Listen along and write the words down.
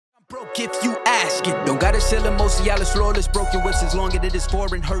Broke if you ask it. Don't gotta sell emotion, y'all is flawless. Broken whips as long as it is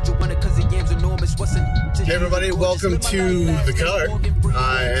foreign. Heard you want it cause the game's enormous. Hey everybody, welcome to the car.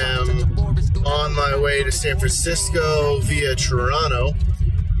 I am on my way to San Francisco via Toronto,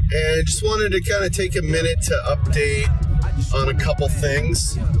 and just wanted to kind of take a minute to update on a couple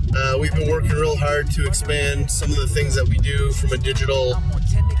things. We've been working real hard to expand some of the things that we do from a digital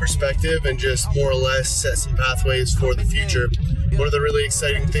perspective and just more or less set some pathways for the future. One of the really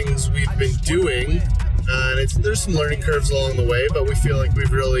exciting things we've been doing, and there's some learning curves along the way, but we feel like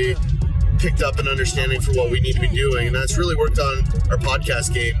we've really picked up an understanding for what we need to be doing, and that's really worked on our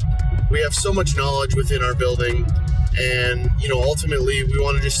podcast game. We have so much knowledge within our building, and ultimately we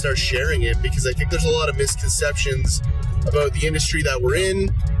want to just start sharing it, because I think there's a lot of misconceptions about the industry that we're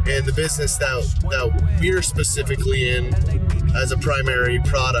in and the business that we're specifically in as a primary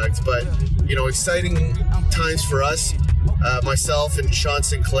product. But exciting times for us. Myself and Sean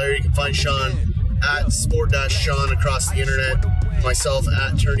Sinclair. You can find Sean at sport-sean across the internet. Myself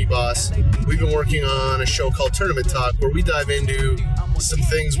at Tourney Boss. We've been working on a show called Tournament Talk, where we dive into some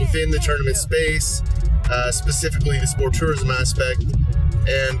things within the tournament space, specifically the sport tourism aspect,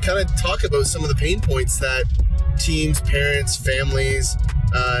 and kind of talk about some of the pain points that teams, parents, families,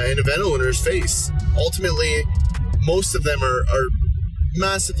 and event owners face. Ultimately, most of them are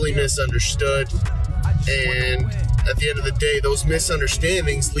massively misunderstood, and at the end of the day, those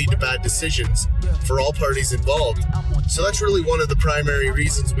misunderstandings lead to bad decisions for all parties involved. So that's really one of the primary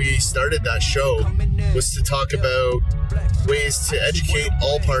reasons we started that show, was to talk about ways to educate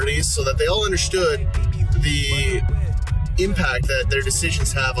all parties so that they all understood the impact that their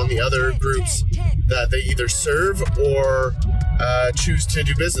decisions have on the other groups that they either serve or choose to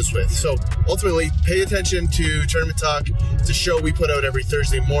do business with. So ultimately, pay attention to Tournament Talk. It's a show we put out every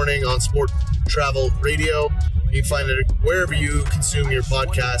Thursday morning on Sport Travel Radio. You can find it wherever you consume your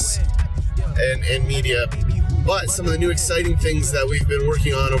podcasts and media. But some of the new exciting things that we've been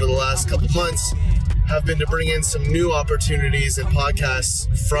working on over the last couple months have been to bring in some new opportunities and podcasts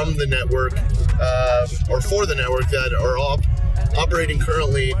from the network, or for the network, that are operating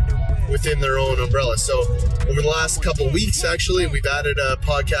currently within their own umbrella. So over the last couple of weeks, actually, we've added a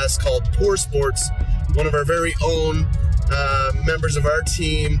podcast called Poor Sports. One of our very own members of our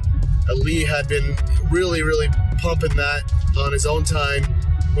team, Lee, had been really pumping that on his own time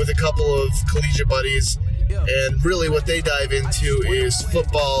with a couple of collegiate buddies, and really what they dive into is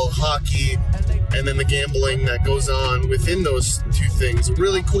football, hockey, and then the gambling that goes on within those two things.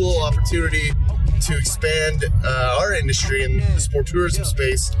 Really cool opportunity to expand our industry in the sport tourism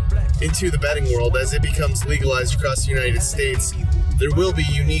space into the betting world. As it becomes legalized across the United States, there will be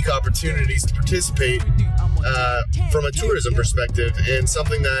unique opportunities to participate from a tourism perspective, and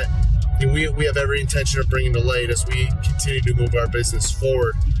something that we have every intention of bringing to light as we continue to move our business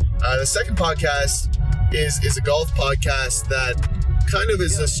forward. The second podcast is a golf podcast that kind of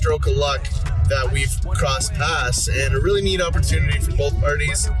is a stroke of luck that we've crossed paths, and a really neat opportunity for both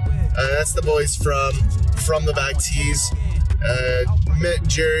parties. That's the boys from the Back Tees. Met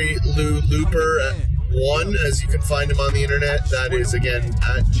Jerry Looper at 1, as you can find him on the internet. That is, again,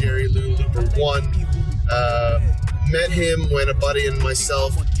 at Jerry Looper 1. Met him when a buddy and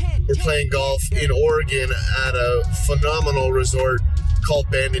myself were playing golf in Oregon at a phenomenal resort called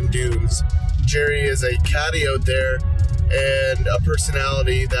Bandon Dunes. Jerry is a caddy out there and a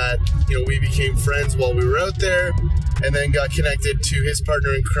personality that we became friends while we were out there, and then got connected to his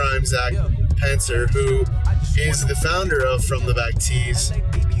partner in crime, Zach Pencer, who is the founder of From the Back Tees.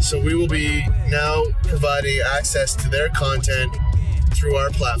 So we will be now providing access to their content through our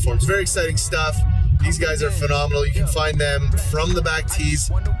platforms. Very exciting stuff. These guys are phenomenal. You can find them From the Back Tees,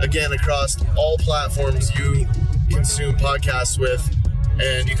 again, across all platforms you consume podcasts with.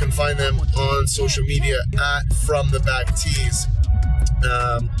 And you can find them on social media at From the Back Tees.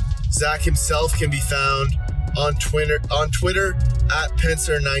 Zach himself can be found on Twitter at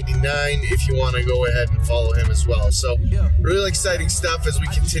Pencer99 if you want to go ahead and follow him as well. So really exciting stuff as we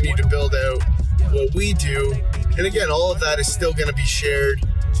continue to build out what we do. And again, all of that is still going to be shared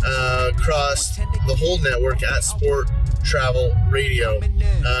across the whole network at Sport Travel Radio.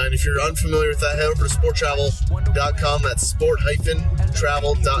 And if you're unfamiliar with that, head over to sporttravel.com. That's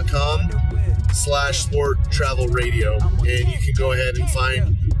sport-travel.com/sport travel radio. And you can go ahead and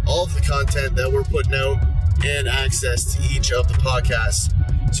find all of the content that we're putting out and access to each of the podcasts.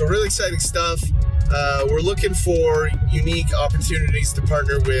 So really exciting stuff. We're looking for unique opportunities to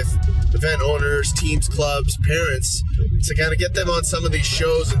partner with event owners, teams, clubs, parents, to kind of get them on some of these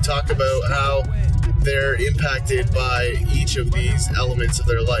shows and talk about how they're impacted by each of these elements of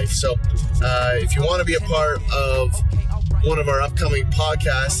their life. So if you want to be a part of one of our upcoming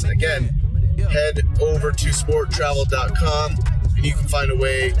podcasts, again, head over to sporttravel.com and you can find a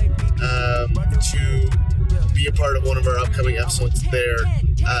way to be a part of one of our upcoming episodes there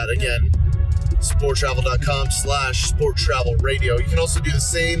at, again, sporttravel.com/sporttravelradio. You can also do the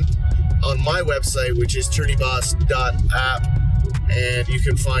same on my website, which is tourneyboss.app, and you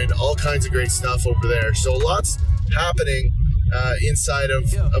can find all kinds of great stuff over there. So lots happening inside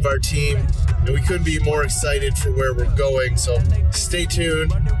of our team, and we couldn't be more excited for where we're going. So stay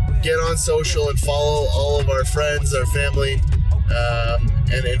tuned, get on social and follow all of our friends, our family,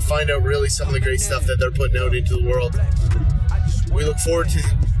 and find out really some of the great stuff that they're putting out into the world. We look forward to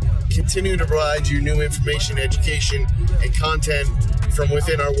continuing to provide you new information, education, and content from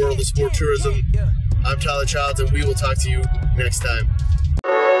within our world of sport tourism. I'm Tyler Childs, and we will talk to you next time.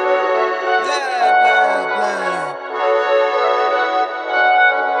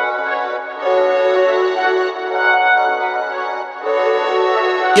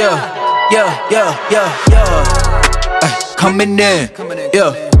 Coming in,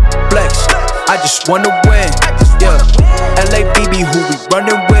 flex, I just wanna win, LABB, who we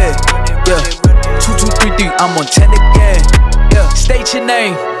running with, 2, 2, 3, 3, I'm on 10 again, state your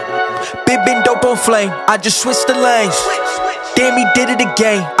name, been dope on flame, I just switched the lanes, damn he did it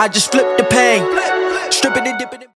again, I just flipped the pain, stripping and dipping.